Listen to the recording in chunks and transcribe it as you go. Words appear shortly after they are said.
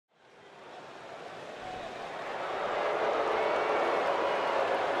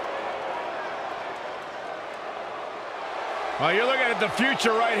Oh, you're looking at the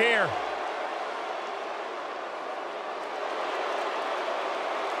future right here.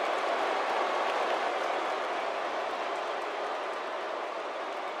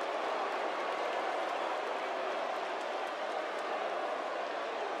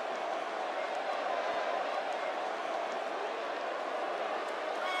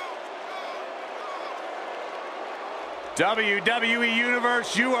 WWE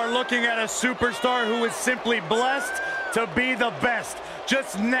Universe, you are looking at a superstar who is simply blessed to be the best.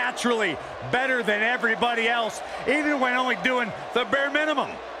 Just naturally better than everybody else, even when only doing the bare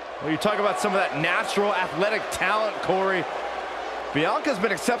minimum. Well, you talk about some of that natural athletic talent, Corey. Bianca's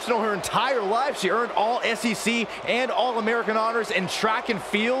been exceptional her entire life. She earned all SEC and All-American honors in track and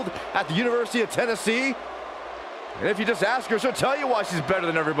field at the University of Tennessee. And if you just ask her, she'll tell you why she's better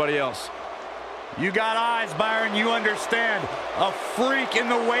than everybody else. You got eyes, Byron, you understand. A freak in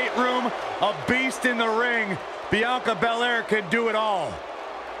the weight room, a beast in the ring. Bianca Belair can do it all.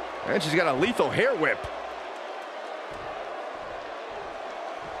 And she's got a lethal hair whip.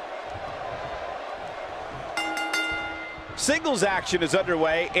 Singles action is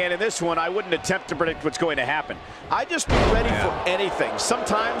underway, and in this one, I wouldn't attempt to predict what's going to happen. I just be ready for anything.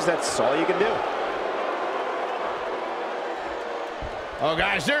 Sometimes that's all you can do. Oh,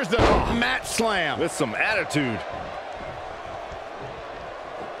 guys, there's the mat slam. With some attitude.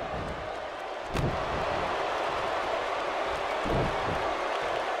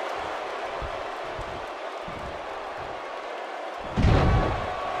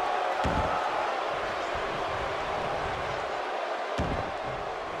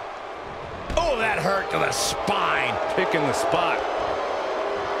 Oh, that hurt to the spine. Picking the spot.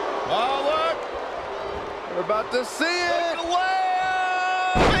 Oh, look. We're about to see it. Look away.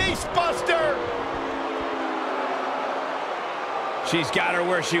 Face buster! She's got her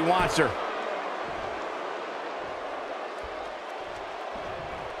where she wants her.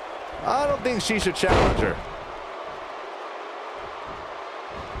 I don't think she should challenge her.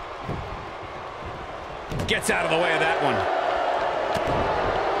 Gets out of the way of that one.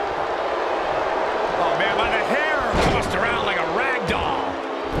 Oh, man, by the hair, tossed around like a rag doll.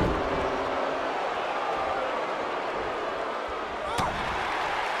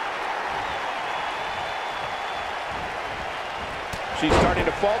 She's starting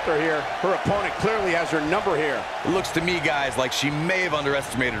to falter here. Her opponent clearly has her number here. It looks to me, guys, like she may have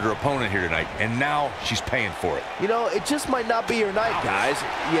underestimated her opponent here tonight, and now she's paying for it. You know, it just might not be your night, guys.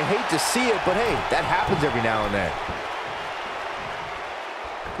 You hate to see it, but hey, that happens every now and then.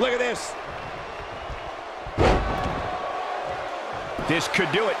 Look at this. This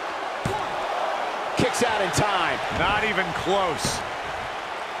could do it. Kicks out in time. Not even close.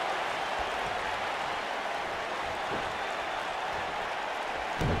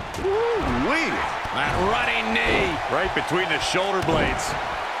 Woo-wee. That running knee right between the shoulder blades.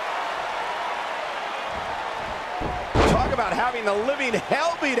 Talk about having the living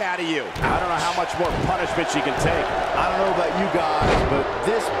hell beat out of you. I don't know how much more punishment she can take. I don't know about you guys, but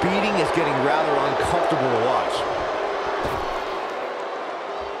this beating is getting rather uncomfortable to watch.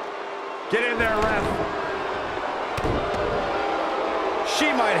 Get in there, ref. She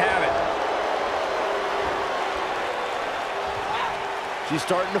might have it. She's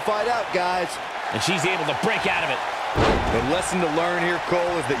starting to fight out, guys. And she's able to break out of it. The lesson to learn here,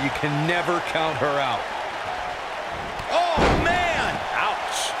 Cole, is that you can never count her out. Oh, man!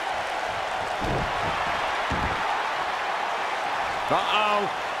 Ouch.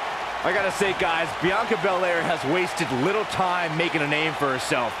 Uh-oh. I gotta say, guys, Bianca Belair has wasted little time making a name for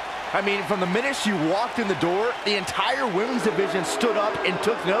herself. I mean, from the minute she walked in the door, the entire women's division stood up and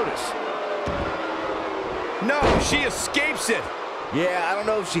took notice. No, she escapes it. Yeah, I don't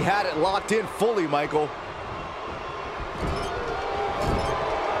know if she had it locked in fully, Michael.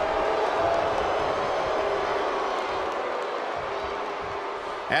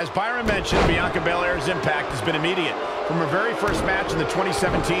 As Byron mentioned, Bianca Belair's impact has been immediate. From her very first match in the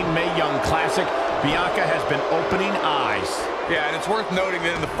 2017 Mae Young Classic, Bianca has been opening eyes. Yeah, and it's worth noting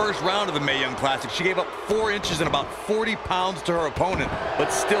that in the first round of the Mae Young Classic, she gave up 4 inches and about 40 pounds to her opponent,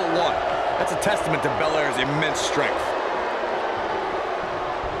 but still won. That's a testament to Belair's immense strength.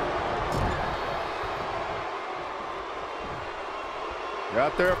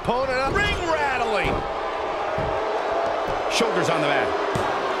 Got their opponent up. Ring rattling. Shoulders on the mat.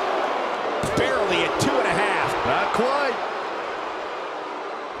 Barely at 2.5. Not quite.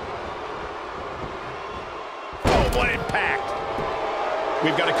 Oh, what impact.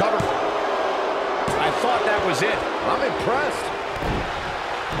 We've got it covered. I thought that was it. I'm impressed.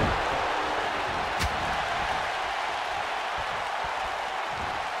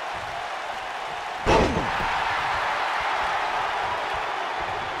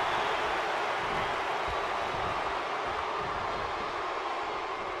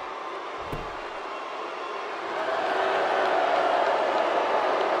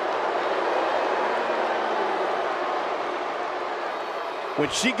 When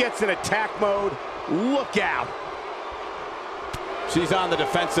she gets in attack mode, look out. She's on the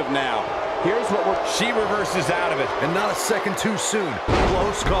defensive now. Here's what she reverses out of it. And not a second too soon.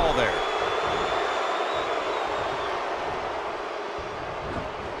 Close call there.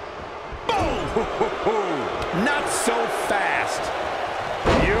 Boom! Not so fast.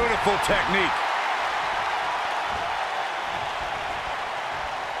 Beautiful technique.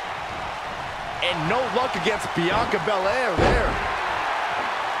 And no luck against Bianca Belair there.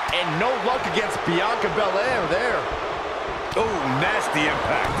 And no luck against Bianca Belair there. Oh, nasty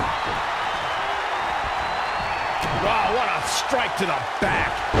impact. Oh, what a strike to the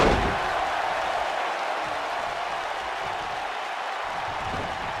back.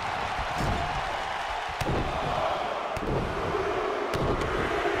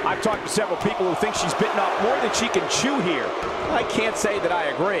 I've talked to several people who think she's bitten off more than she can chew here. I can't say that I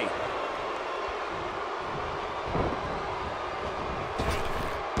agree.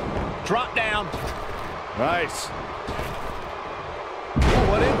 Drop down. Nice. Oh,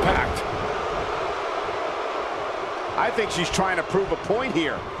 what impact. I think she's trying to prove a point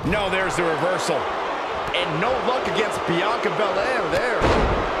here. No, there's the reversal. And no luck against Bianca Belair there.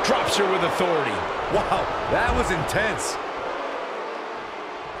 Drops her with authority. Wow, that was intense.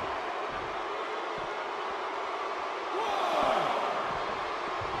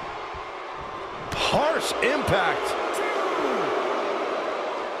 Harsh impact.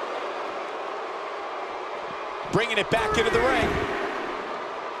 Bringing it back into the ring.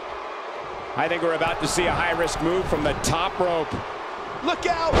 I think we're about to see a high-risk move from the top rope. Look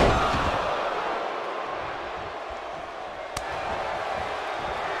out!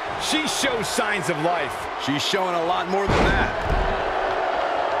 She shows signs of life. She's showing a lot more than that.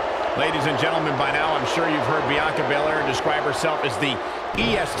 Ladies and gentlemen, by now I'm sure you've heard Bianca Belair describe herself as the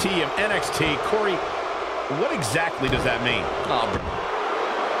EST of NXT. Corey, what exactly does that mean? Uh-oh.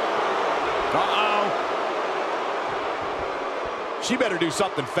 She better do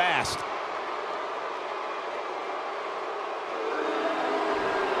something fast.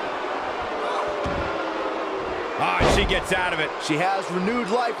 She gets out of it. She has renewed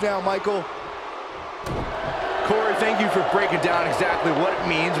life now, Michael. Corey, thank you for breaking down exactly what it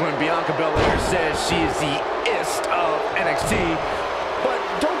means when Bianca Belair says she is the ist of NXT. But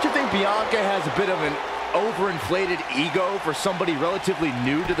don't you think Bianca has a bit of an overinflated ego for somebody relatively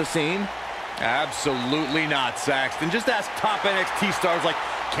new to the scene? Absolutely not, Saxton. Just ask top NXT stars like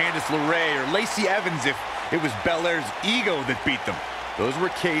Candice LeRae or Lacey Evans if it was Belair's ego that beat them. Those were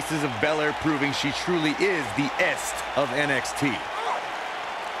cases of Belair proving she truly is the est of NXT.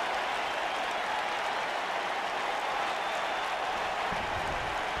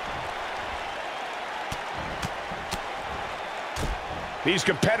 These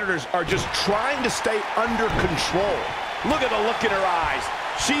competitors are just trying to stay under control. Look at the look in her eyes.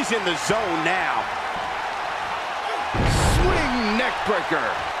 She's in the zone now. Swing neck breaker.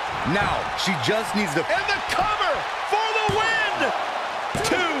 Now, she just needs to... And the cover for the win! 2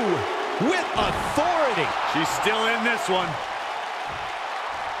 with authority. She's still in this one.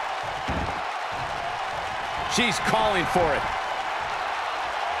 She's calling for it.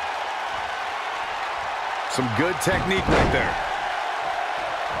 Some good technique right there.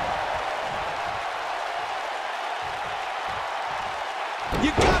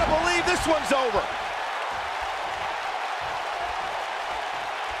 You gotta believe this one's over.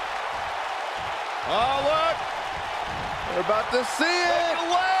 Oh, look. We're about to see it.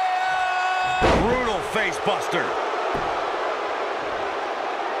 Brutal face buster.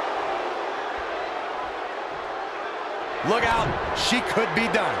 Look out. She could be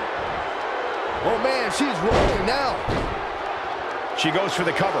done. Oh, man, she's rolling now. She goes for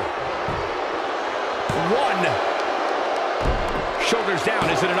the cover. 1. Shoulders down.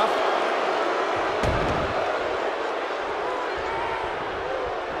 Is it enough?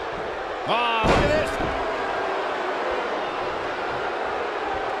 Ah, look at this.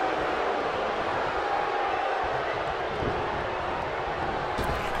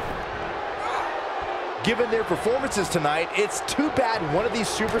 Given their performances tonight, it's too bad one of these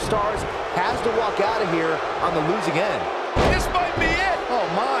superstars has to walk out of here on the losing end. This might be it. Oh,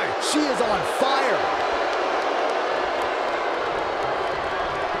 my. She is on fire.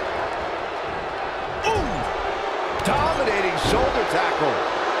 Dominating shoulder tackle.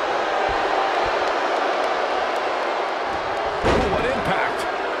 Ooh, what impact.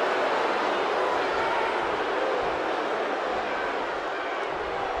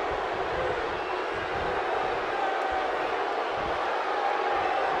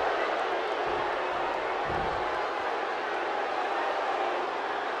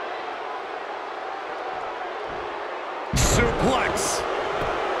 Suplex.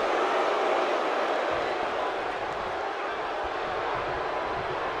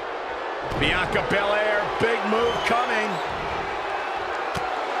 Bianca Belair, big move coming.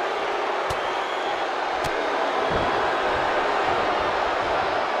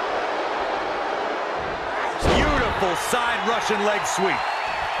 Beautiful side Russian leg sweep.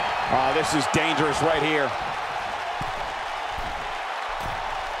 Oh, this is dangerous right here.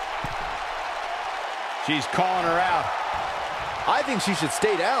 She's calling her out. I think she should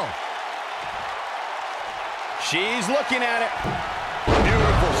stay down. She's looking at it.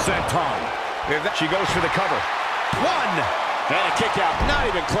 Beautiful senton. She goes for the cover. One. And a kick out. Not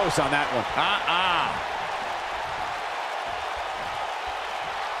even close on that one.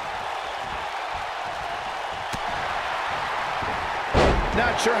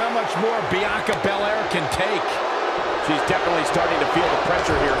 Not sure how much more Bianca Belair can take. She's definitely starting to feel the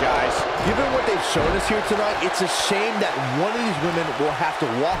pressure here, guys. Given what they've shown us here tonight, it's a shame that one of these women will have to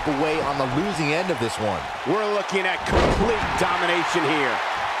walk away on the losing end of this one. We're looking at complete domination here.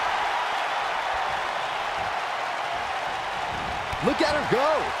 Look at her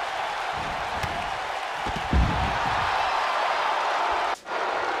go.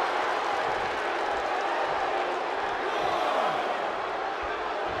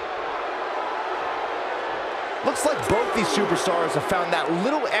 Looks like both these superstars have found that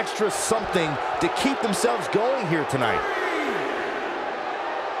little extra something to keep themselves going here tonight.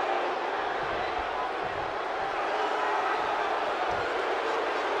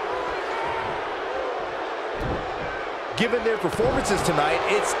 Given their performances tonight,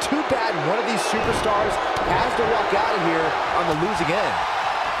 it's too bad one of these superstars has to walk out of here on the losing end.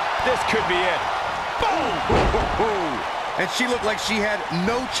 This could be it. Boom! And she looked like she had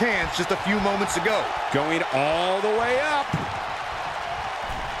no chance just a few moments ago. Going all the way up.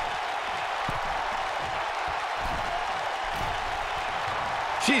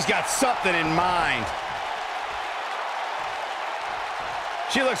 She's got something in mind.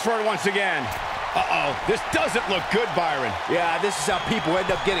 She looks for it once again. Uh-oh, this doesn't look good, Byron. Yeah, this is how people end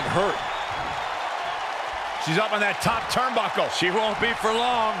up getting hurt. She's up on that top turnbuckle. She won't be for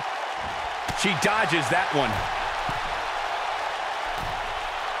long. She dodges that one.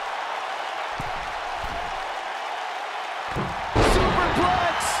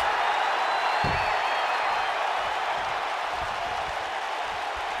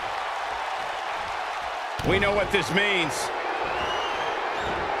 We know what this means.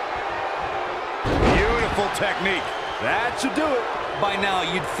 Beautiful technique. That should do it. By now,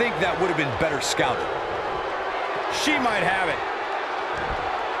 you'd think that would have been better scouted. She might have it.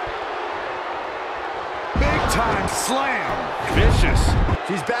 Big time slam. Vicious.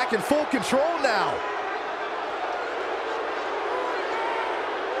 She's back in full control now.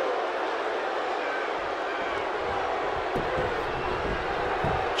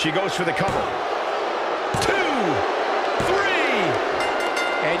 She goes for the cover. 2, 3.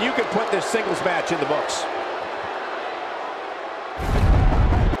 And you can put this singles match in the books.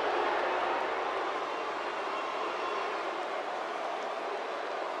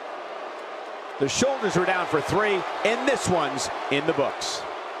 The shoulders are down for 3, and this one's in the books.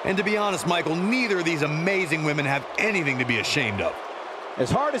 And to be honest, Michael, neither of these amazing women have anything to be ashamed of.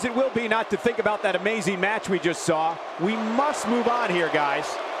 As hard as it will be not to think about that amazing match we just saw, we must move on here, guys.